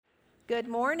Good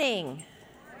morning.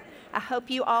 I hope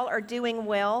you all are doing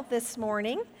well this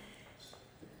morning.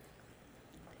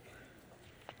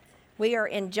 We are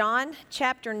in John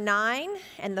chapter 9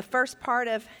 and the first part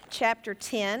of chapter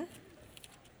 10.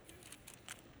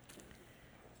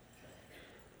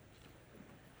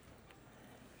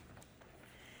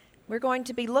 We're going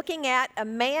to be looking at a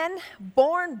man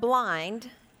born blind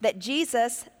that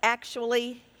Jesus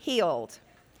actually healed.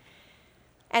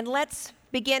 And let's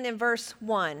begin in verse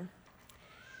 1.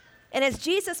 And as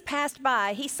Jesus passed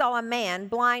by, he saw a man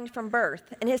blind from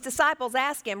birth. And his disciples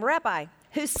asked him, Rabbi,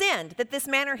 who sinned, that this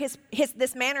man or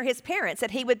his parents,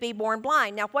 that he would be born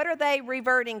blind? Now, what are they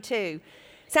reverting to?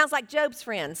 Sounds like Job's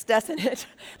friends, doesn't it?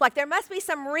 Like there must be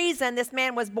some reason this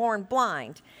man was born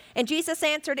blind. And Jesus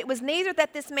answered, it was neither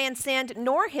that this man sinned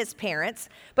nor his parents,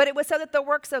 but it was so that the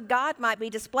works of God might be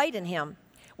displayed in him.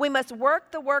 We must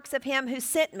work the works of him who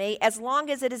sent me as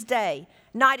long as it is day.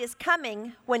 Night is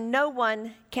coming when no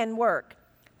one can work.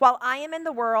 While I am in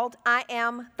the world, I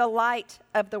am the light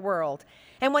of the world.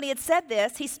 And when he had said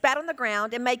this, he spat on the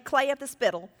ground and made clay of the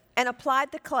spittle and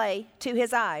applied the clay to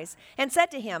his eyes and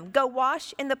said to him, go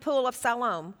wash in the pool of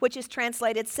Siloam, which is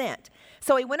translated sent.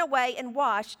 So he went away and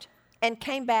washed and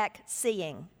came back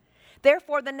seeing.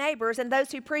 Therefore the neighbors and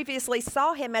those who previously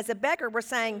saw him as a beggar were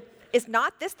saying, is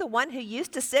not this the one who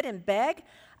used to sit and beg?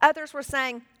 Others were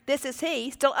saying, this is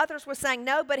he. Still others were saying,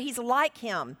 no, but he's like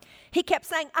him. He kept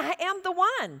saying, I am the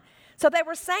one. So they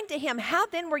were saying to him, how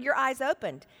then were your eyes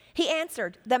opened? He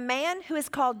answered, the man who is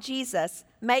called Jesus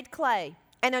made clay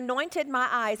and anointed my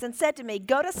eyes and said to me,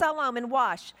 go to Siloam and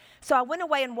wash. So I went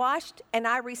away and washed, and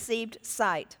I received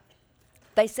sight.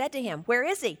 They said to him, where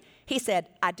is he? He said,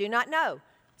 I do not know.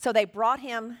 So they brought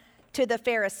him to the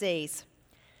Pharisees.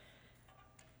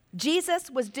 Jesus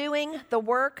was doing the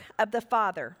work of the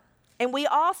Father, and we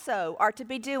also are to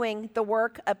be doing the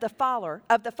work of the Father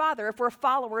if we're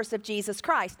followers of Jesus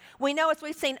Christ. We know, as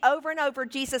we've seen over and over,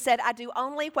 Jesus said, I do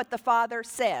only what the Father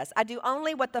says. I do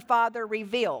only what the Father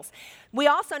reveals. We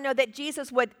also know that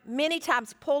Jesus would many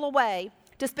times pull away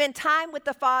to spend time with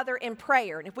the Father in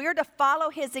prayer. And if we are to follow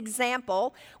his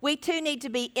example, we too need to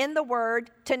be in the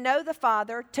Word, to know the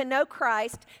Father, to know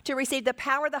Christ, to receive the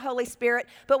power of the Holy Spirit.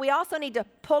 But we also need to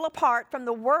pull apart from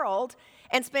the world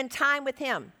and spend time with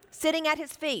him, sitting at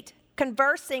his feet,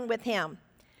 conversing with him.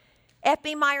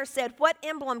 F.B. Meyer said, what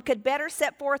emblem could better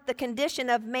set forth the condition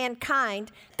of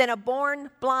mankind than a born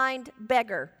blind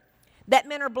beggar? That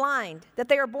men are blind, that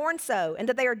they are born so, and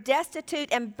that they are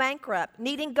destitute and bankrupt,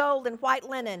 needing gold and white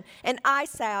linen, and eye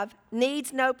salve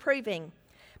needs no proving.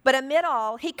 But amid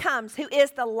all, he comes who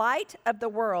is the light of the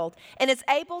world and is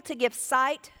able to give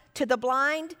sight to the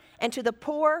blind and to the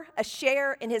poor a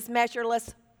share in his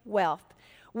measureless wealth.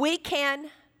 We can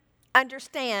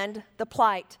understand the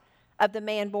plight of the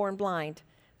man born blind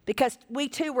because we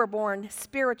too were born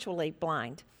spiritually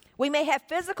blind. We may have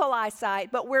physical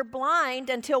eyesight, but we're blind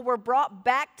until we're brought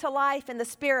back to life in the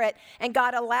Spirit, and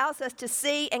God allows us to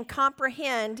see and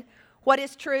comprehend what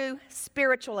is true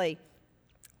spiritually.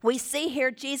 We see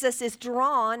here Jesus is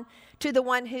drawn to the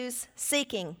one who's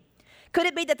seeking. Could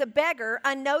it be that the beggar,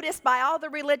 unnoticed by all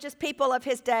the religious people of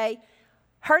his day,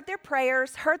 heard their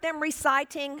prayers, heard them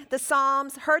reciting the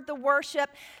Psalms, heard the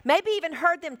worship, maybe even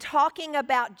heard them talking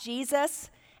about Jesus,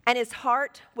 and his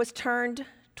heart was turned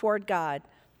toward God?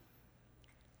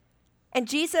 And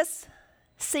Jesus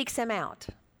seeks him out.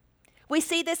 We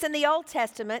see this in the Old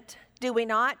Testament, do we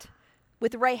not?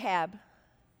 With Rahab,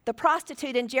 the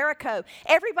prostitute in Jericho.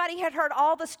 Everybody had heard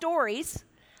all the stories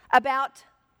about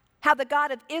how the God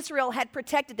of Israel had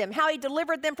protected them, how he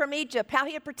delivered them from Egypt, how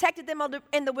he had protected them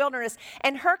in the wilderness.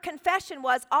 And her confession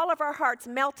was, all of our hearts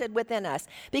melted within us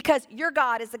because your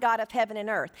God is the God of heaven and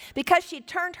earth. Because she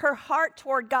turned her heart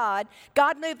toward God,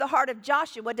 God moved the heart of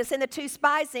Joshua to send the 2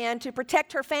 spies in to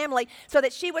protect her family so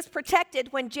that she was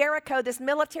protected when Jericho, this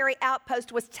military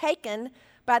outpost, was taken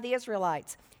by the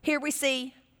Israelites. Here we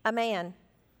see a man,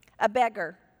 a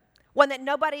beggar, one that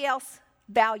nobody else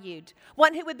valued,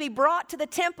 one who would be brought to the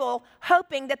temple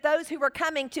hoping that those who were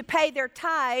coming to pay their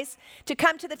tithes, to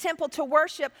come to the temple to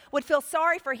worship, would feel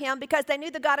sorry for him because they knew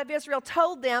the God of Israel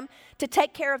told them to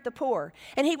take care of the poor.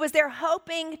 And he was there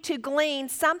hoping to glean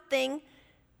something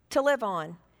to live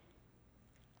on.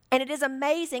 And it is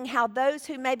amazing how those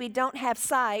who maybe don't have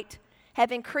sight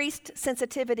have increased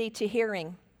sensitivity to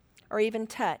hearing or even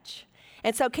touch.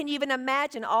 And so can you even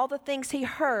imagine all the things he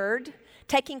heard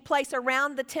taking place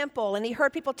around the temple, and he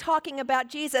heard people talking about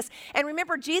Jesus. And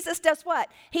remember, Jesus does what?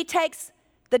 He takes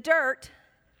the dirt,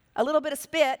 a little bit of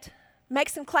spit,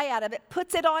 makes some clay out of it,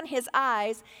 puts it on his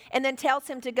eyes, and then tells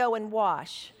him to go and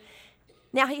wash.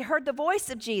 Now, he heard the voice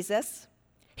of Jesus,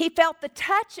 He felt the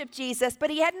touch of Jesus, but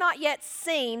he had not yet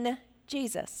seen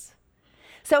Jesus.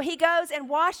 So he goes and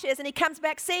washes, and he comes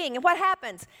back seeing. And what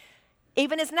happens?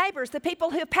 Even his neighbors, the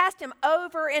people who passed him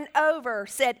over and over,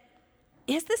 said,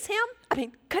 is this him? I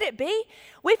mean, could it be?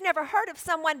 We've never heard of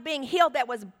someone being healed that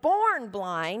was born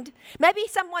blind. Maybe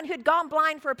someone who'd gone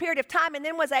blind for a period of time and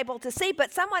then was able to see,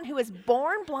 but someone who is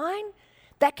born blind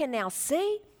that can now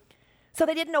see. So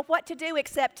they didn't know what to do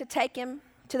except to take him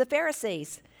to the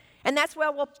Pharisees. And that's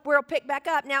where we'll pick back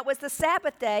up. Now, it was the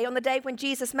Sabbath day on the day when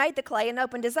Jesus made the clay and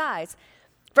opened his eyes.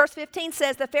 Verse 15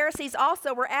 says, the Pharisees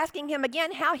also were asking him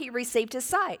again how he received his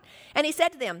sight. And he said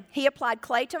to them, he applied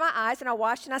clay to my eyes, and I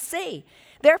washed and I see.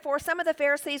 Therefore, some of the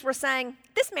Pharisees were saying,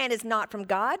 this man is not from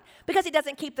God because he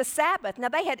doesn't keep the Sabbath. Now,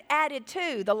 they had added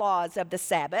to the laws of the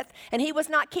Sabbath, and he was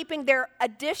not keeping their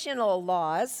additional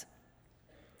laws.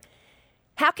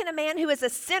 How can a man who is a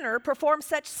sinner perform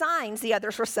such signs, the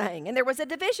others were saying. And there was a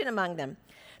division among them.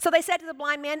 So they said to the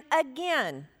blind man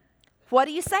again, what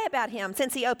do you say about him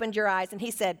since he opened your eyes? And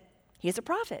he said, he's a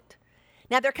prophet.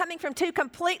 Now they're coming from two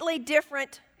completely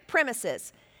different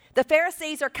premises. The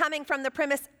Pharisees are coming from the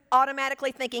premise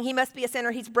automatically thinking he must be a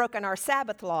sinner, he's broken our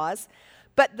Sabbath laws.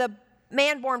 But the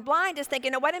man born blind is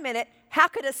thinking, no, wait a minute, how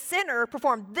could a sinner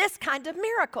perform this kind of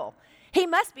miracle? He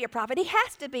must be a prophet, he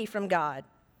has to be from God.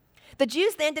 The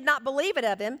Jews then did not believe it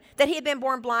of him that he had been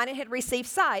born blind and had received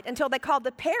sight until they called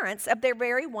the parents of their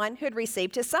very one who had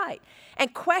received his sight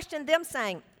and questioned them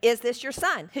saying, is this your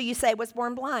son who you say was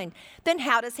born blind? Then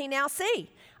how does he now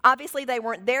see? Obviously they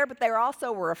weren't there, but they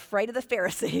also were afraid of the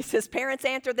Pharisees. His parents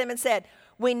answered them and said,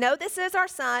 we know this is our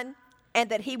son and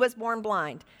that he was born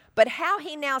blind, but how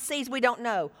he now sees we don't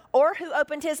know, or who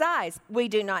opened his eyes we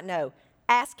do not know.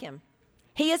 Ask him.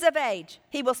 He is of age.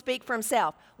 He will speak for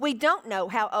himself. We don't know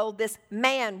how old this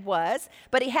man was,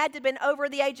 but he had to have been over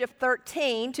the age of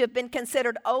 13 to have been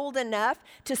considered old enough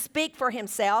to speak for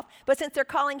himself. But since they're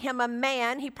calling him a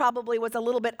man, he probably was a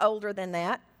little bit older than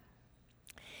that.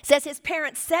 It says his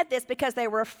parents said this because they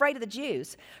were afraid of the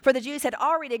Jews. For the Jews had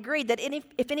already agreed that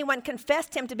if anyone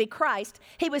confessed him to be Christ,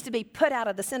 he was to be put out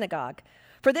of the synagogue.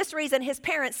 For this reason, his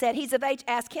parents said, he's of age,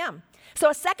 ask him. So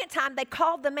a second time, they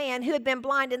called the man who had been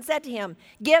blind and said to him,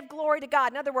 give glory to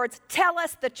God. In other words, tell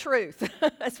us the truth.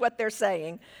 That's what they're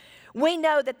saying. We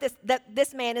know that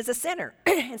this man is a sinner.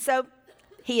 And so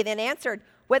he then answered,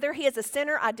 whether he is a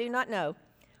sinner, I do not know.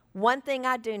 One thing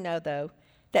I do know, though,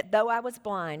 that though I was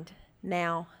blind,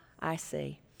 now I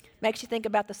see. Makes you think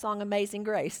about the song Amazing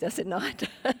Grace, does it not?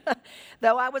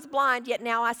 Though I was blind, yet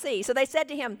now I see. So they said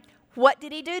to him, what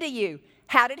did he do to you?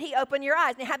 How did he open your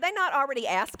eyes? Now, had they not already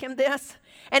asked him this?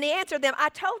 And he answered them, I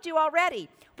told you already.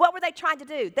 What were they trying to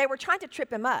do? They were trying to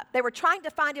trip him up. They were trying to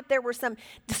find if there were some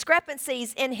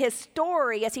discrepancies in his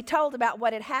story as he told about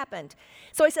what had happened.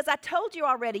 So he says, I told you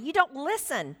already. You don't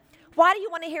listen. Why do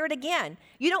you want to hear it again?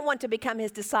 You don't want to become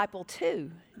his disciple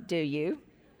too, do you?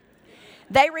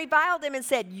 They reviled him and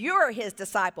said, you're his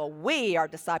disciple. We are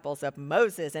disciples of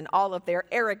Moses. In all of their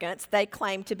arrogance, they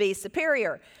claim to be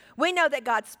superior. We know that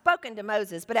God's spoken to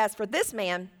Moses, but as for this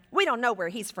man, we don't know where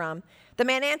he's from. The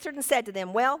man answered and said to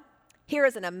them, well, here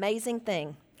is an amazing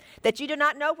thing, that you do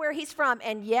not know where he's from,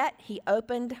 and yet he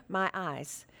opened my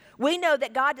eyes. We know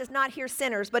that God does not hear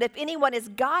sinners, but if anyone is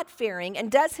God-fearing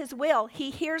and does his will, he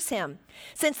hears him.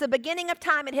 Since the beginning of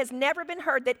time, it has never been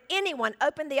heard that anyone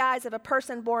opened the eyes of a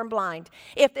person born blind.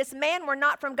 If this man were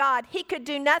not from God, he could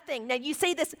do nothing. Now you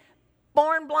see, this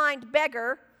born blind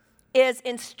beggar is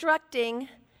instructing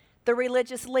the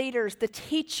religious leaders, the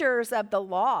teachers of the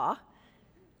law,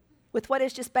 with what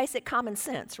is just basic common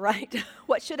sense, right?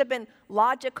 What should have been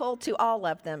logical to all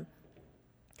of them.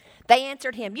 They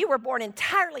answered him, you were born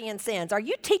entirely in sins. Are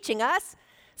you teaching us?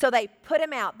 So they put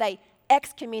him out. They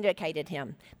excommunicated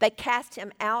him. They cast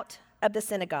him out of the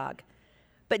synagogue.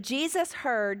 But Jesus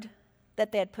heard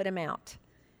that they had put him out.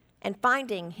 And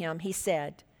finding him, he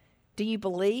said, do you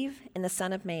believe in the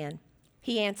Son of Man?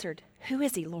 He answered, who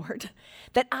is he, Lord,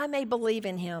 that I may believe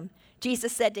in him?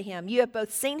 Jesus said to him, you have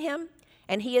both seen him,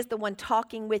 and he is the one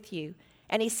talking with you.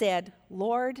 And he said,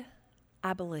 Lord,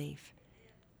 I believe.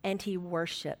 And he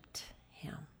worshiped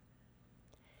him.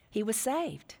 He was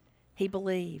saved. He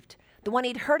believed. The one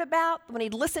he'd heard about, the one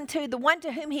he'd listened to, the one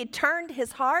to whom he had turned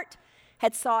his heart,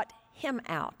 had sought him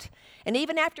out. And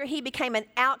even after he became an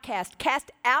outcast,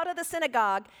 cast out of the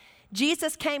synagogue,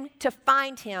 Jesus came to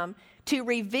find him, to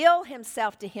reveal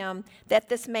himself to him, that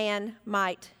this man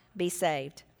might be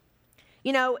saved.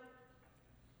 You know,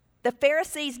 the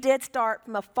Pharisees did start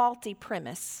from a faulty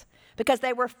premise because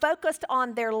they were focused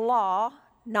on their law,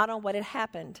 not on what had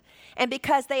happened. And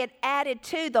because they had added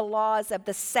to the laws of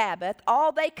the Sabbath,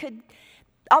 all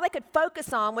All they could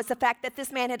focus on was the fact that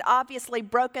this man had obviously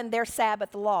broken their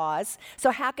Sabbath laws,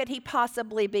 so how could he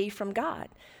possibly be from God?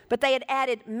 But they had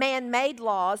added man-made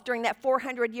laws during that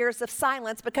 400 years of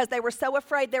silence because they were so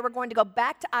afraid they were going to go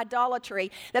back to idolatry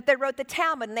that they wrote the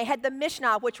Talmud, and they had the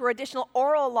Mishnah, which were additional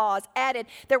oral laws added.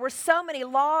 There were so many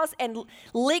laws and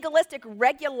legalistic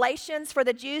regulations for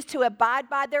the Jews to abide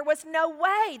by. There was no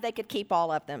way they could keep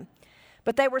all of them.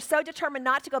 But they were so determined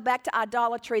not to go back to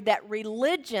idolatry that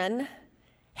religion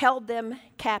held them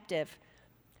captive.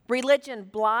 Religion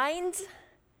blinds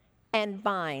and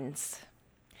binds.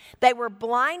 They were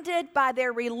blinded by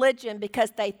their religion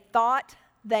because they thought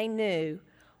they knew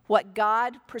what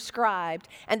God prescribed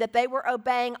and that they were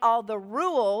obeying all the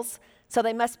rules, so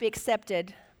they must be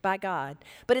accepted by God.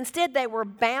 But instead, they were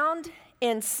bound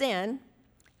in sin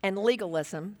and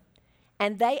legalism,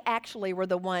 and they actually were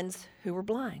the ones who were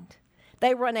blind.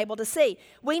 They were unable to see.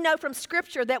 We know from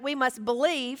Scripture that we must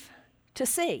believe to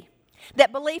see,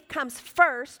 that belief comes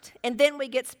first, and then we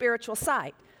get spiritual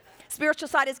sight. Spiritual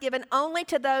sight is given only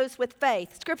to those with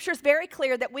faith. Scripture is very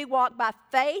clear that we walk by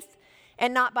faith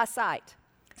and not by sight.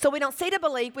 So we don't see to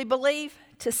believe, we believe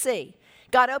to see.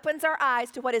 God opens our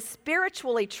eyes to what is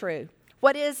spiritually true,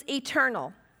 what is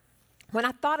eternal. When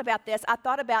I thought about this, I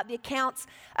thought about the accounts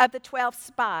of the 12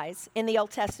 spies in the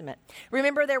Old Testament.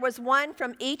 Remember, there was one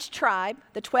from each tribe,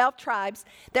 the 12 tribes,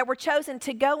 that were chosen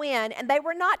to go in, and they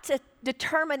were not to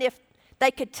determine if they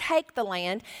could take the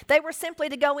land. They were simply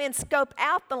to go in, scope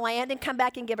out the land, and come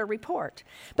back and give a report.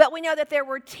 But we know that there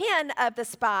were 10 of the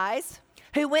spies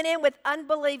who went in with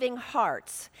unbelieving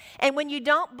hearts. And when you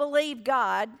don't believe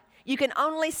God, you can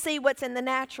only see what's in the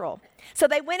natural. So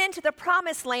they went into the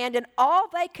promised land, and all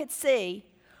they could see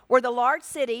were the large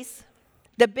cities,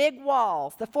 the big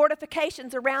walls, the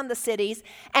fortifications around the cities,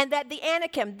 and that the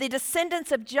Anakim, the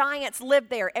descendants of giants,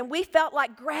 lived there. And we felt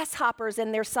like grasshoppers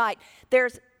in their sight.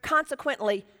 There's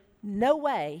consequently no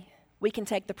way we can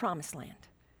take the promised land.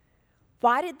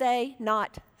 Why did they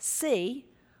not see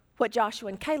what Joshua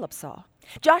and Caleb saw?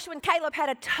 Joshua and Caleb had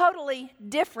a totally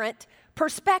different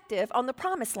perspective on the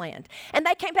promised land. And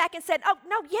they came back and said, oh,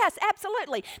 no, yes,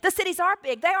 absolutely. The cities are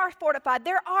big. They are fortified.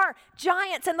 There are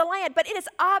giants in the land. But it is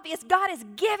obvious God is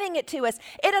giving it to us.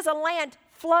 It is a land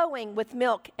flowing with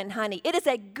milk and honey. It is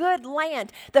a good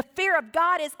land. The fear of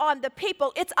God is on the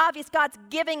people. It's obvious God's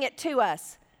giving it to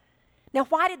us. Now,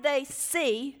 why did they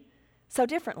see so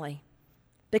differently?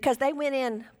 Because they went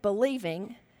in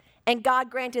believing, and God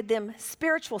granted them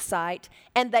spiritual sight,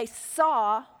 and they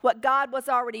saw what God was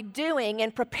already doing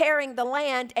in preparing the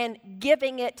land and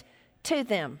giving it to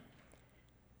them.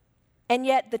 And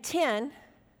yet the 10,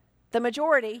 the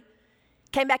majority,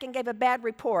 came back and gave a bad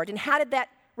report. And how did that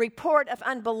report of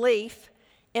unbelief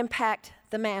impact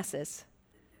the masses?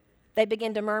 They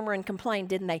began to murmur and complain,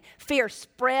 didn't they? Fear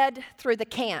spread through the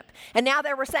camp. And now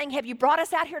they were saying, have you brought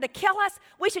us out here to kill us?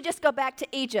 We should just go back to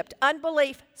Egypt.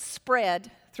 Unbelief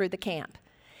spread through the camp.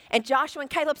 And Joshua and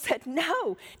Caleb said,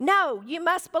 no, you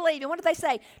must believe. And what did they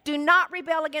say? Do not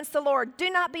rebel against the Lord. Do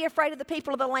not be afraid of the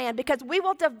people of the land, because we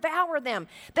will devour them.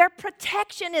 Their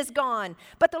protection is gone,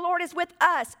 but the Lord is with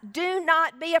us. Do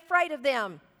not be afraid of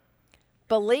them.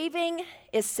 Believing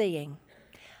is seeing.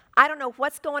 I don't know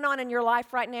what's going on in your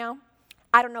life right now.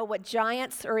 I don't know what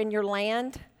giants are in your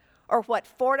land or what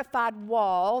fortified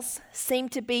walls seem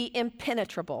to be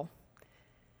impenetrable.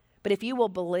 But if you will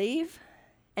believe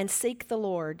and seek the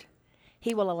Lord,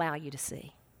 He will allow you to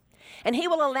see. And He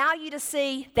will allow you to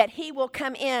see that He will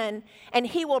come in and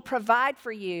He will provide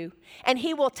for you, and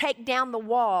He will take down the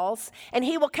walls, and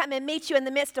He will come and meet you in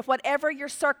the midst of whatever your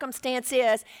circumstance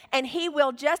is. And He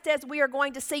will, just as we are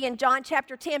going to see in John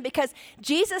chapter 10, because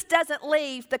Jesus doesn't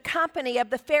leave the company of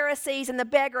the Pharisees and the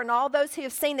beggar and all those who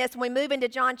have seen this. When we move into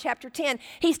John chapter 10,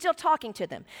 He's still talking to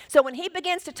them. So when He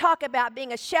begins to talk about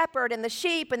being a shepherd and the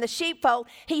sheep and the sheepfold,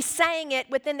 He's saying it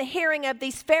within the hearing of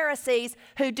these Pharisees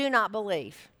who do not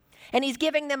believe. And He's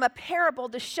giving them a parable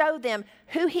to show them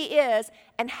who He is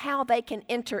and how they can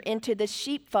enter into the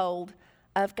sheepfold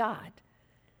of God.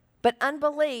 But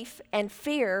unbelief and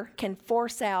fear can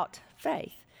force out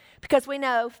faith, because we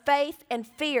know faith and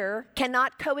fear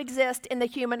cannot coexist in the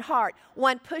human heart.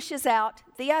 One pushes out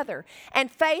the other.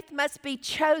 And faith must be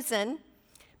chosen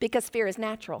because fear is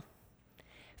natural.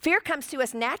 Fear comes to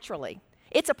us naturally.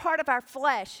 It's a part of our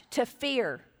flesh to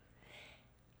fear.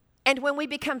 And when we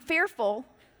become fearful,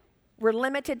 we're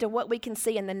limited to what we can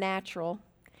see in the natural.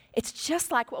 It's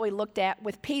just like what we looked at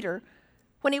with Peter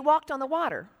when he walked on the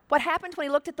water. What happened when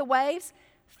he looked at the waves?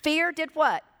 Fear did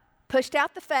what? Pushed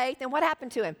out the faith, and what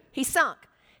happened to him? He sunk.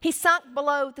 He sunk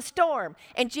below the storm.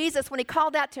 And Jesus, when He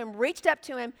called out to him, reached up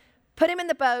to him, put him in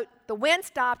the boat, the wind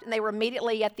stopped, and they were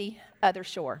immediately at the other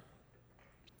shore.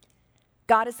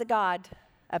 God is the God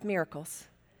of miracles.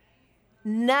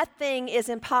 Nothing is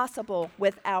impossible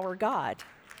with our God.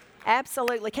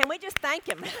 Absolutely. Can we just thank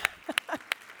him?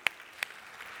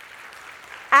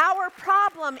 Our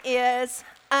problem is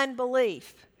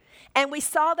unbelief. And we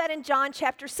saw that in John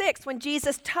chapter 6 when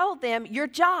Jesus told them, your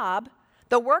job,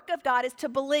 the work of God, is to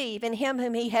believe in him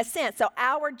whom he has sent. So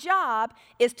our job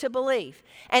is to believe.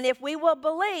 And if we will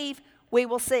believe, we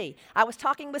will see. I was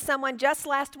talking with someone just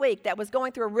last week that was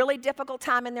going through a really difficult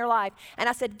time in their life. And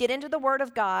I said, get into the Word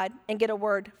of God and get a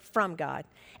word from God.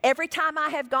 Every time I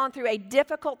have gone through a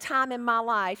difficult time in my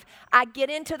life, I get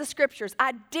into the Scriptures.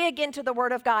 I dig into the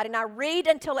Word of God and I read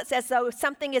until it says so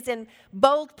something is in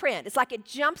bold print. It's like it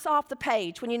jumps off the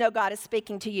page when you know God is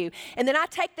speaking to you. And then I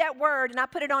take that word and I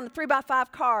put it on a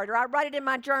 3x5 card, or I write it in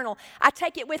my journal. I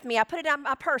take it with me. I put it in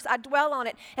my purse. I dwell on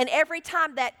it. And every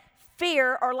time that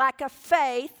fear or lack of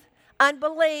faith,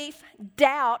 unbelief,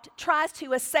 doubt tries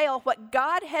to assail what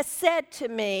God has said to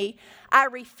me, I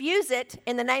refuse it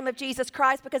in the name of Jesus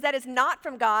Christ, because that is not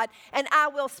from God, and I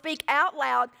will speak out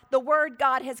loud the word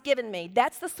God has given me.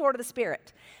 That's the sword of the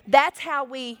Spirit. That's how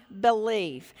we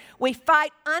believe. We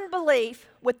fight unbelief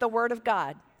with the word of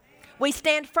God. We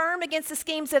stand firm against the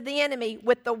schemes of the enemy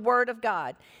with the word of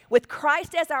God, with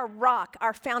Christ as our rock,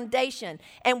 our foundation,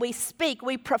 and we speak,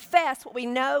 we profess what we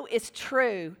know is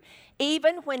true,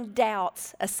 even when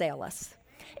doubts assail us,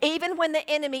 even when the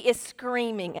enemy is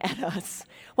screaming at us,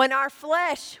 when our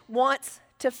flesh wants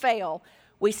to fail,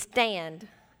 we stand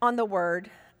on the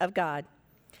word of God.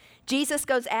 Jesus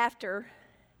goes after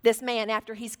this man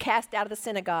after he's cast out of the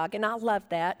synagogue, and I love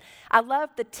that. I love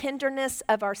the tenderness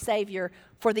of our Savior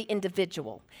for the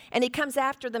individual. And he comes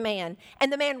after the man,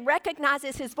 and the man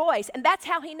recognizes his voice, and that's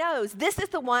how he knows, this is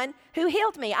the one who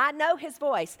healed me. I know his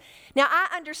voice. Now,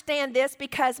 I understand this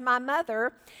because my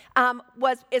mother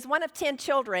is one of 10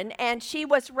 children, and she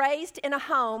was raised in a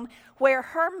home where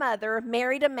her mother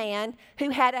married a man who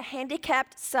had a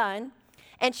handicapped son.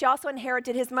 And she also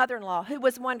inherited his mother-in-law, who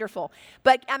was wonderful.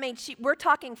 But, I mean, we're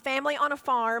talking family on a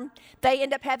farm. They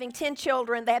end up having 10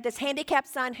 children. They have this handicapped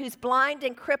son who's blind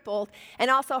and crippled,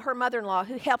 and also her mother-in-law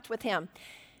who helped with him.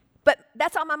 But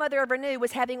that's all my mother ever knew,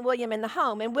 was having William in the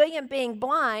home. And William, being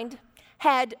blind,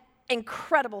 had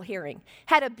incredible hearing,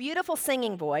 had a beautiful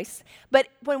singing voice. But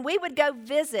when we would go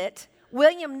visit,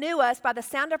 William knew us by the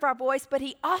sound of our voice, but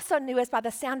he also knew us by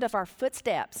the sound of our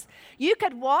footsteps. You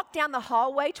could walk down the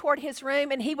hallway toward his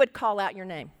room and he would call out your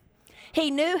name.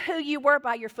 He knew who you were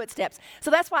by your footsteps.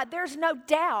 So that's why there's no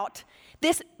doubt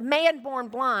this man born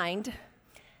blind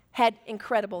had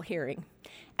incredible hearing.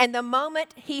 And the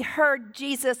moment he heard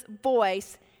Jesus'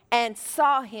 voice and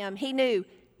saw him, he knew,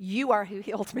 you are who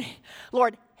healed me.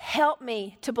 Lord, help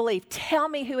me to believe. Tell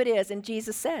me who it is. And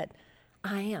Jesus said,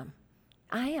 I am.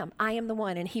 I am the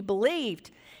one. And he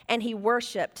believed and he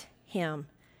worshiped him.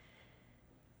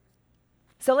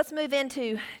 So let's move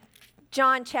into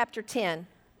John chapter 10.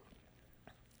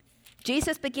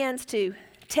 Jesus begins to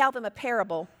tell them a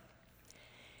parable.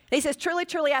 He says, truly,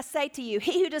 truly, I say to you,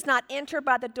 he who does not enter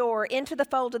by the door into the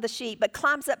fold of the sheep, but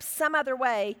climbs up some other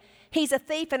way, he's a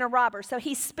thief and a robber. So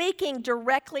he's speaking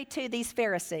directly to these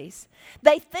Pharisees.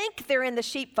 They think they're in the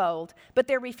sheepfold, but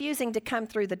they're refusing to come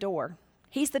through the door.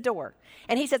 He's the door.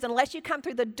 And he says, unless you come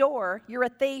through the door, you're a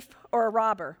thief or a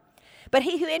robber. But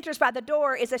he who enters by the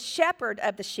door is a shepherd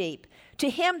of the sheep. To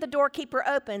him the doorkeeper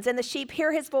opens, and the sheep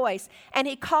hear his voice, and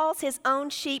he calls his own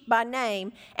sheep by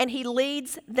name, and he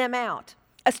leads them out.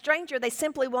 A stranger they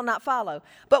simply will not follow,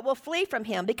 but will flee from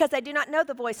him, because they do not know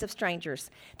the voice of strangers.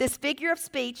 This figure of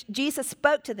speech Jesus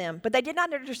spoke to them, but they did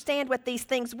not understand what these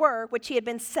things were, which he had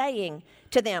been saying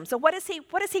to them. So what is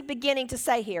he beginning to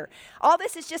say here? All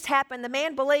this has just happened. The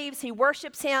man believes, he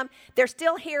worships him. They're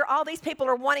still here. All these people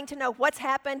are wanting to know what's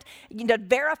happened,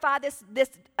 verify this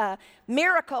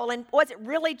miracle, and was it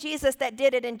really Jesus that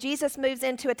did it? And Jesus moves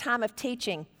into a time of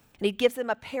teaching. And he gives them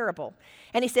a parable.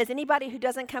 And he says, anybody who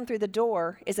doesn't come through the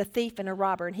door is a thief and a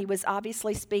robber. And he was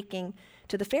obviously speaking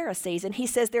to the Pharisees. And he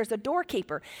says there's a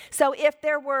doorkeeper. So if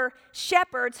there were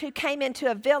shepherds who came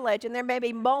into a village and there may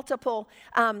be multiple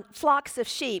flocks of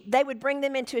sheep, they would bring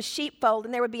them into a sheepfold,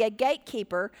 and there would be a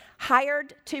gatekeeper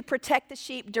hired to protect the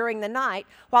sheep during the night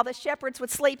while the shepherds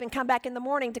would sleep and come back in the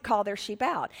morning to call their sheep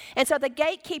out. And so the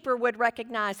gatekeeper would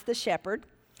recognize the shepherd,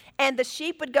 and the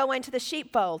sheep would go into the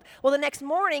sheepfold. Well, the next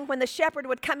morning when the shepherd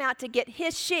would come out to get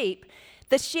his sheep,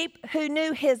 the sheep who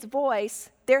knew his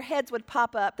voice, their heads would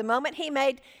pop up the moment he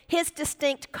made his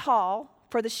distinct call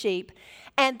for the sheep.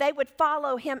 and they would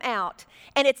follow him out.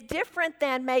 And it's different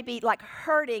than maybe like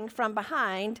herding from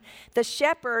behind. The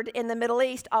shepherd in the Middle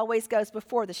East always goes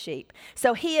before the sheep.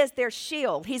 So he is their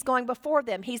shield. He's going before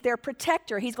them. He's their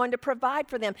protector. He's going to provide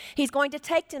for them. He's going to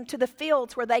take them to the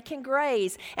fields where they can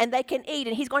graze and they can eat.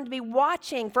 And he's going to be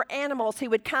watching for animals who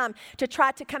would come to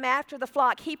try to come after the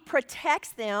flock. He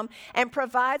protects them and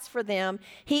provides for them.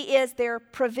 He is their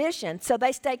provision. So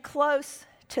they stay close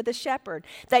to the shepherd.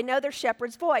 They know their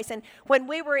shepherd's voice. And when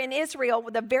we were in Israel,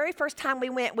 the very first time we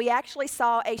went, we actually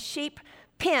saw a sheep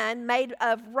pen made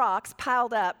of rocks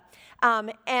piled up.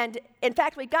 And in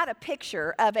fact, we got a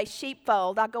picture of a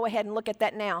sheepfold. I'll go ahead and look at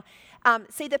that now.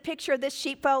 See the picture of this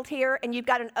sheepfold here, and you've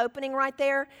got an opening right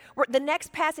there? The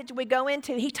next passage we go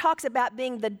into, he talks about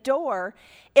being the door.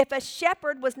 If a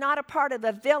shepherd was not a part of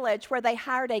the village where they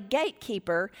hired a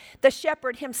gatekeeper, the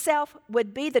shepherd himself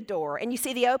would be the door. And you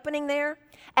see the opening there?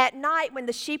 At night when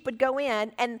the sheep would go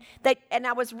in, and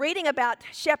I was reading about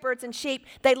shepherds and sheep,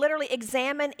 they literally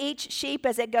examine each sheep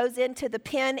as it goes into the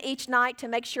pen each night to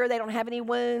make sure they don't have any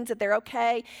wounds, that they're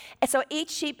okay. And so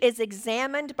each sheep is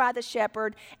examined by the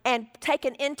shepherd and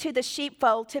taken into the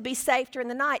sheepfold to be safe during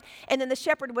the night. And then the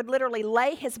shepherd would literally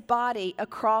lay his body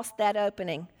across that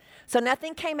opening. So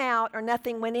nothing came out or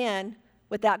nothing went in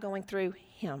without going through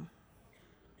him.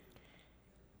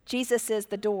 Jesus is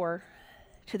the door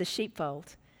to the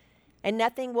sheepfold. And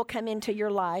nothing will come into your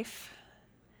life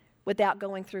without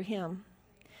going through him.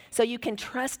 So you can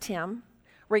trust him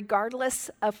regardless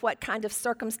of what kind of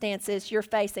circumstances you're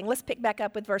facing. Let's pick back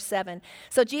up with verse 7.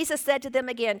 So Jesus said to them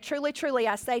again, "Truly, truly,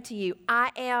 I say to you,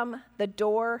 I am the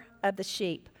door of the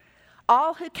sheep.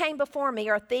 All who came before me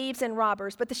are thieves and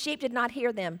robbers, but the sheep did not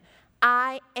hear them.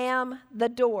 I am the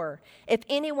door. If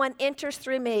anyone enters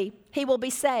through me, he will be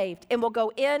saved and will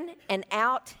go in and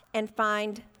out and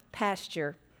find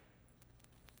pasture."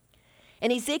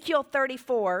 In Ezekiel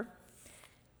 34,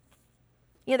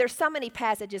 there's so many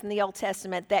passages in the Old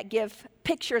Testament that give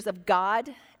pictures of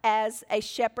God as a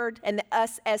shepherd and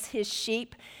us as his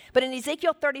sheep. But in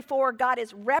Ezekiel 34, God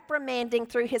is reprimanding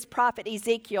through his prophet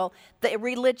Ezekiel the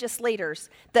religious leaders,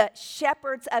 the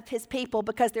shepherds of his people,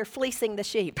 because they're fleecing the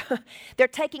sheep. They're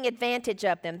taking advantage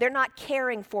of them. They're not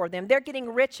caring for them. They're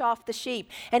getting rich off the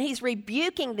sheep. And he's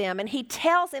rebuking them. And he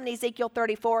tells them in Ezekiel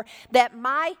 34 that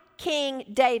my King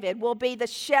David will be the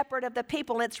shepherd of the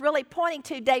people. And it's really pointing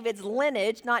to David's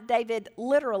lineage, not David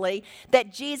literally,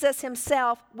 that Jesus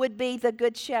himself would be the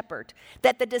good shepherd.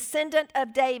 That the descendant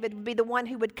of David would be the one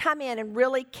who would come in and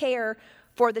really care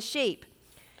for the sheep.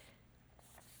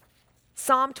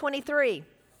 Psalm 23.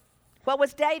 What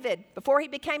was David before he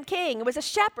became king? It was a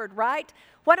shepherd, right?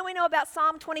 What do we know about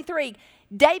Psalm 23?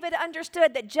 David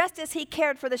understood that just as he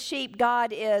cared for the sheep,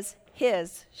 God is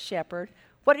his shepherd.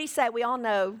 What did he say? We all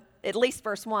know, at least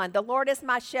verse 1. The Lord is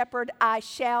my shepherd, I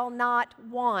shall not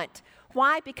want.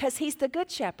 Why? Because he's the good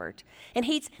shepherd. And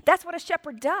that's what a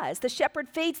shepherd does. The shepherd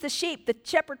feeds the sheep. The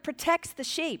shepherd protects the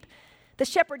sheep. The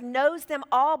shepherd knows them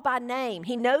all by name.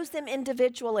 He knows them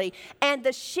individually. And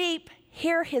the sheep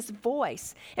hear his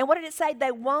voice. And what did it say?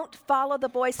 They won't follow the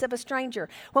voice of a stranger.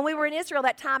 When we were in Israel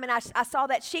that time and I saw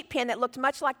that sheep pen that looked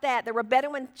much like that, there were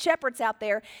Bedouin shepherds out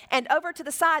there, and over to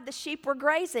the side the sheep were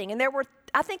grazing, and there were,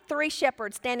 I think, 3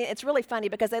 shepherds standing. It's really funny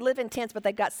because they live in tents, but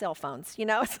they've got cell phones,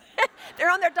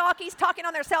 They're on their donkeys talking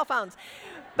on their cell phones.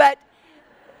 But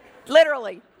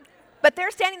literally. But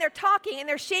they're standing there talking, and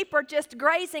their sheep are just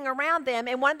grazing around them.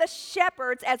 And one of the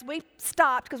shepherds, as we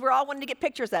stopped, because we're all wanting to get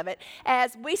pictures of it,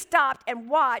 as we stopped and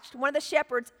watched, one of the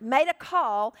shepherds made a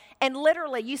call, and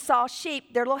literally you saw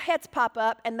sheep, their little heads pop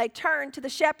up, and they turned to the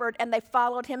shepherd, and they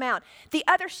followed him out. The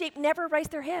other sheep never raised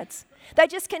their heads. They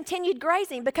just continued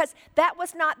grazing because that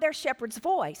was not their shepherd's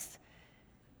voice.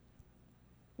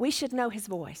 We should know his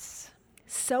voice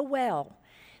so well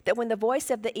that when the voice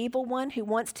of the evil one who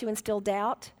wants to instill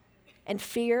doubt and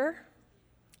fear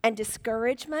and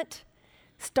discouragement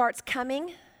starts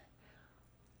coming,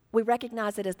 we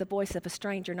recognize it as the voice of a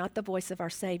stranger, not the voice of our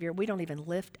Savior. We don't even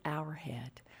lift our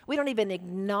head. We don't even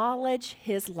acknowledge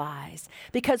his lies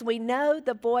because we know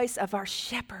the voice of our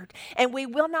shepherd, and we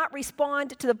will not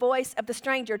respond to the voice of the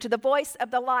stranger, to the voice of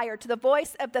the liar, to the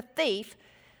voice of the thief,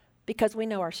 because we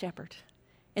know our shepherd.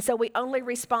 And so we only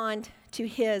respond to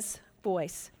his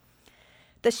voice.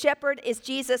 The shepherd is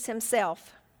Jesus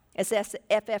himself. As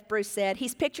F.F. Bruce said,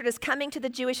 he's pictured as coming to the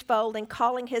Jewish fold and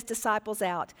calling his disciples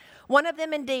out. One of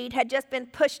them, indeed, had just been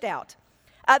pushed out.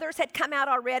 Others had come out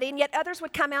already, and yet others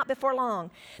would come out before long.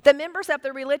 The members of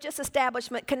the religious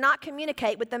establishment could not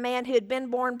communicate with the man who had been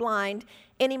born blind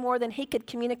any more than he could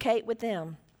communicate with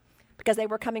them. because they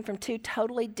were coming from two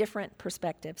totally different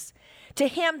perspectives. To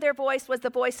him, their voice was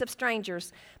the voice of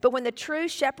strangers. But when the true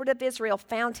shepherd of Israel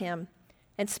found him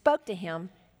and spoke to him,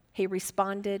 he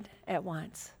responded at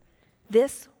once.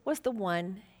 This was the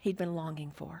one he'd been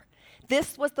longing for.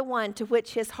 This was the one to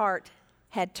which his heart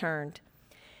had turned.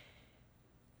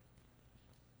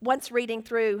 Once reading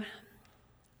through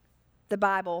the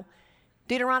Bible,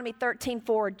 Deuteronomy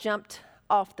 13:4 jumped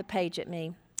off the page at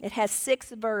me. It has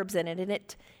 6 verbs in it, and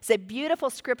it's a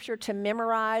beautiful scripture to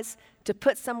memorize, to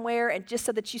put somewhere, and just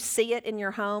so that you see it in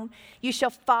your home. You shall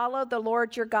follow the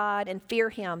Lord your God and fear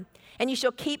him, and you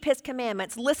shall keep his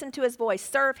commandments, listen to his voice,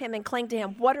 serve him, and cling to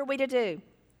him. What are we to do?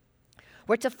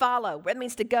 We're to follow. That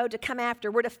means to go, to come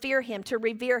after. We're to fear him, to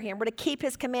revere him. We're to keep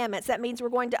his commandments. That means we're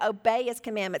going to obey his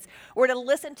commandments. We're to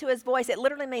listen to his voice. It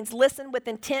literally means listen with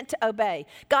intent to obey.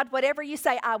 God, whatever you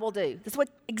say, I will do. That's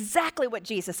exactly what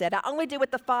Jesus said. I only do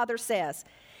what the Father says.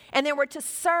 And then we're to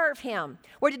serve him.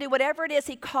 We're to do whatever it is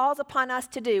he calls upon us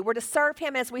to do. We're to serve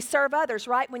him as we serve others,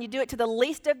 right? When you do it to the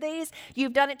least of these,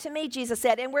 you've done it to me, Jesus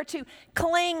said. And we're to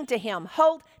cling to him,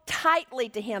 hold tightly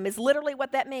to him is literally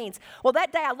what that means. Well,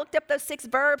 that day I looked up those 6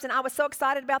 verbs, and I was so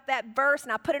excited about that verse,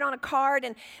 and I put it on a card,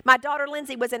 and my daughter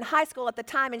Lindsay was in high school at the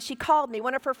time, and she called me.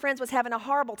 One of her friends was having a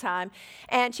horrible time,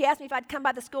 and she asked me if I'd come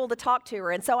by the school to talk to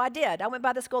her, and so I did. I went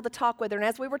by the school to talk with her, and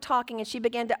as we were talking and she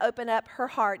began to open up her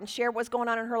heart and share what was going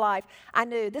on in her life, I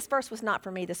knew this verse was not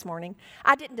for me this morning.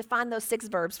 I didn't define those 6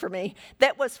 verbs for me.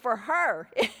 That was for her.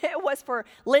 It was for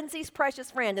Lindsay's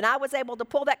precious friend, and I was able to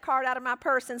pull that card out of my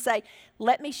purse and say,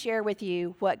 let me share with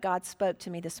you what God spoke to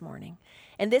me this morning.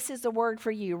 And this is the word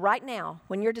for you right now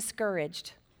when you're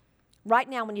discouraged, right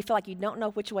now when you feel like you don't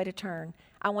know which way to turn.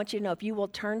 I want you to know if you will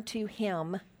turn to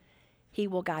him, he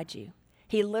will guide you.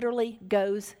 He literally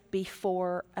goes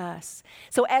before us.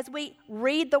 So as we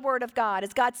read the word of God,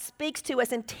 as God speaks to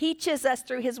us and teaches us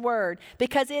through his word,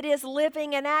 because it is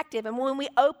living and active, and when we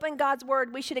open God's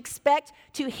word, we should expect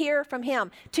to hear from him,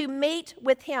 to meet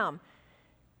with him,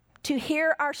 to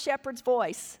hear our shepherd's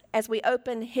voice as we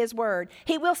open his word.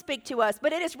 He will speak to us,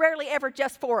 but it is rarely ever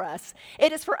just for us.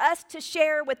 It is for us to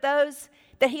share with those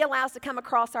that he allows to come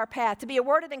across our path, to be a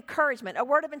word of encouragement, a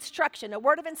word of instruction, a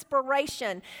word of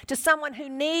inspiration to someone who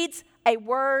needs a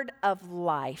word of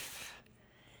life.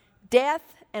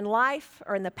 Death and life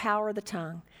are in the power of the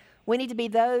tongue. We need to be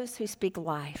those who speak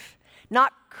life,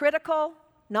 not critical,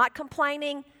 not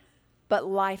complaining, but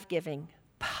life-giving,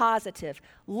 positive,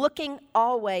 looking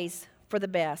always for the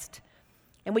best.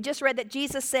 And we just read that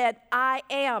Jesus said, I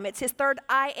am. It's his third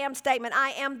I am statement.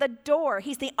 I am the door.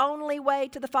 He's the only way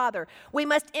to the Father. We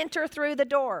must enter through the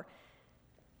door.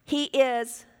 He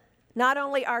is not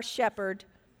only our shepherd,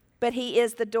 but he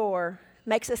is the door.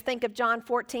 Makes us think of John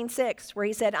 14:6, where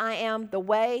he said, I am the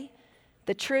way,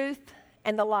 the truth,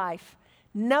 and the life.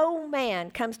 No man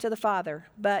comes to the Father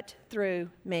but through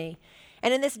me.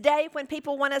 And in this day when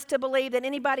people want us to believe that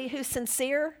anybody who's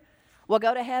sincere will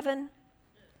go to heaven,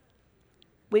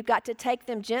 we've got to take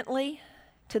them gently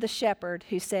to the shepherd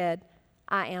who said,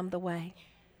 I am the way.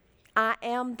 I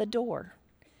am the door.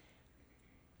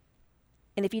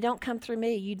 And if you don't come through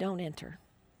me, you don't enter.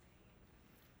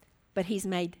 But he's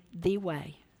made the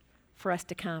way for us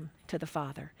to come to the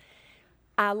Father.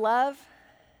 I love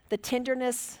the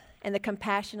tenderness and the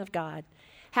compassion of God.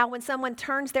 How when someone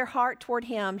turns their heart toward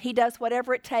him, he does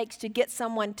whatever it takes to get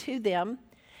someone to them,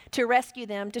 to rescue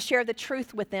them, to share the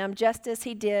truth with them, just as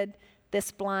he did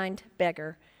this blind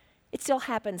beggar. It still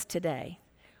happens today.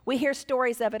 We hear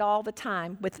stories of it all the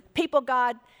time with people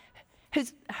God who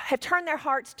have turned their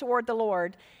hearts toward the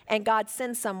Lord, and God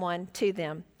sends someone to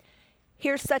them.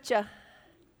 Here's such an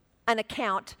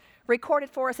account recorded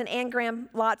for us in Anne Graham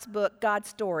Lott's book, God's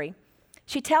Story.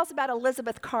 She tells about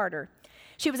Elizabeth Carter.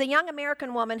 She was a young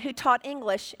American woman who taught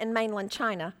English in mainland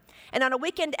China. And on a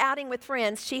weekend outing with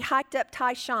friends, she hiked up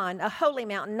Taishan, a holy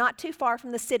mountain not too far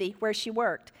from the city where she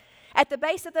worked. At the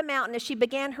base of the mountain, as she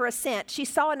began her ascent, she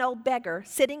saw an old beggar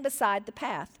sitting beside the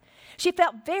path. She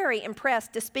felt very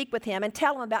impressed to speak with him and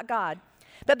tell him about God.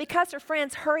 But because her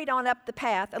friends hurried on up the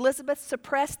path, Elizabeth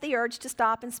suppressed the urge to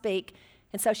stop and speak,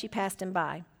 and so she passed him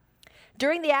by.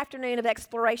 During the afternoon of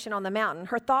exploration on the mountain,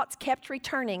 her thoughts kept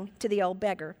returning to the old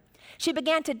beggar. She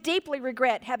began to deeply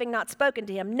regret having not spoken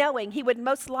to him, knowing he would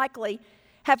most likely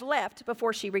have left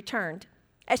before she returned.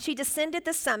 As she descended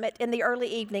the summit in the early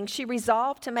evening, she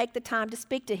resolved to make the time to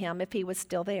speak to him if he was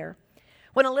still there.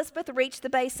 When Elizabeth reached the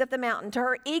base of the mountain, to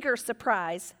her eager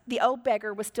surprise, the old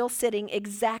beggar was still sitting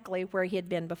exactly where he had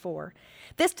been before.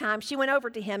 This time, she went over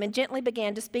to him and gently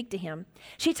began to speak to him.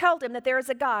 She told him that there is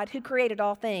a God who created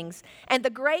all things, and the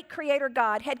great Creator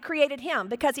God had created him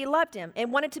because he loved him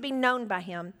and wanted to be known by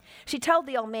him. She told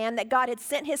the old man that God had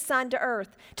sent his son to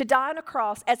earth to die on a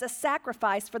cross as a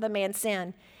sacrifice for the man's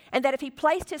sin, and that if he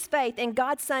placed his faith in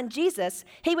God's son Jesus,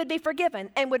 he would be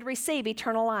forgiven and would receive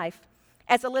eternal life.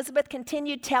 As Elizabeth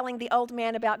continued telling the old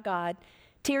man about God,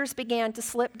 tears began to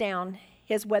slip down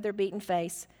his weather-beaten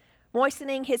face,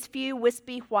 moistening his few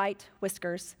wispy white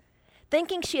whiskers.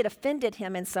 Thinking she had offended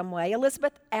him in some way,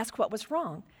 Elizabeth asked what was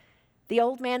wrong. The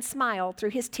old man smiled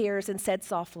through his tears and said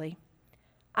softly,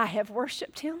 "I have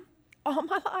worshiped him all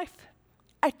my life.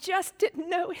 I just didn't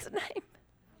know his name."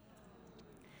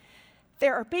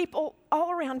 There are people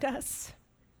all around us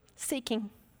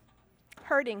seeking,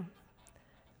 hurting,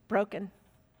 broken,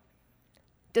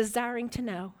 desiring to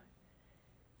know,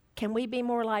 can we be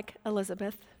more like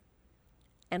Elizabeth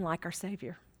and like our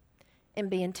Savior and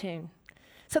be in tune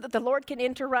so that the Lord can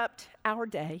interrupt our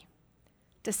day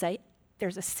to say,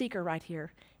 there's a seeker right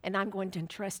here, and I'm going to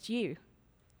entrust you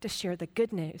to share the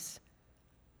good news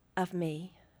of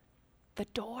me, the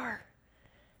door,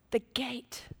 the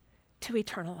gate to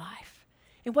eternal life.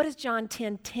 And what does John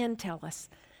 10:10 tell us?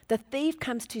 The thief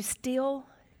comes to steal,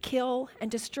 kill, and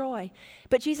destroy.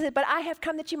 But Jesus said, but I have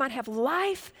come that you might have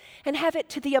life and have it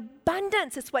to the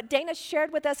abundance. It's what Dana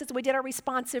shared with us as we did our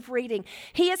responsive reading.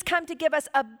 He has come to give us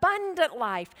abundant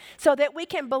life so that we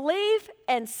can believe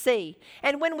and see.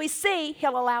 And when we see,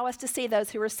 he'll allow us to see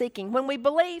those who are seeking. When we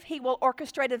believe, he will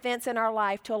orchestrate events in our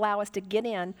life to allow us to get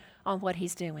in on what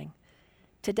he's doing.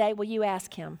 Today, will you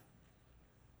ask him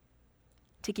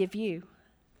to give you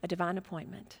a divine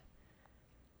appointment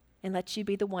and let you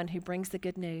be the one who brings the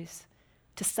good news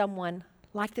to someone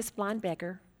like this blind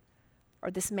beggar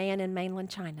or this man in mainland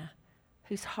China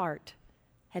whose heart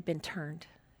had been turned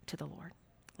to the Lord?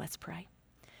 Let's pray.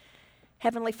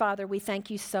 Heavenly Father, we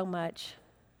thank you so much,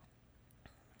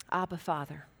 Abba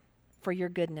Father, for your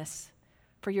goodness,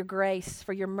 for your grace,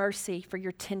 for your mercy, for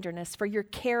your tenderness, for your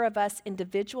care of us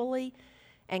individually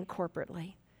and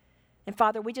corporately. And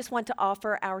Father, we just want to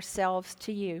offer ourselves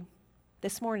to you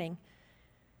this morning,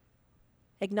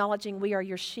 acknowledging we are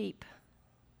your sheep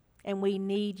and we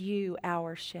need you,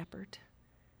 our shepherd,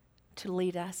 to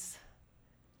lead us.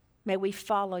 May we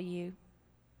follow you.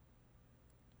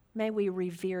 May we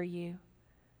revere you.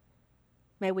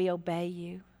 May we obey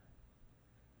you.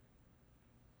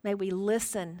 May we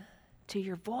listen to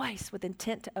your voice with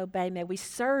intent to obey. May we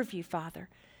serve you, Father,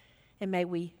 and may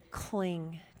we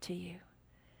cling to you.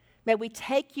 May we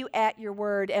take you at your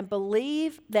word and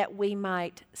believe that we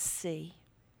might see.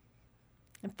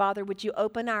 And Father, would you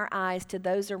open our eyes to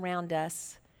those around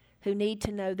us who need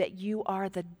to know that you are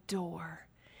the door.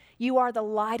 You are the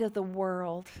light of the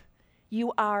world.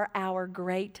 You are our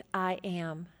great I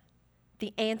am,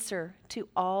 the answer to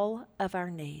all of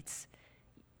our needs.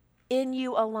 In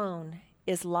you alone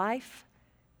is life,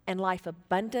 and life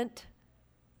abundant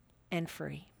and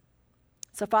free.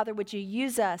 So, Father, would you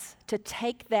use us to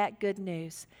take that good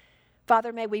news?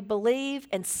 Father, may we believe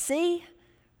and see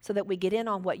so that we get in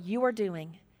on what you are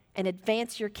doing and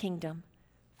advance your kingdom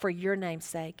for your name's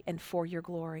sake and for your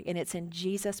glory. And it's in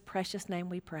Jesus' precious name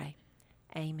we pray.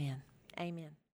 Amen. Amen.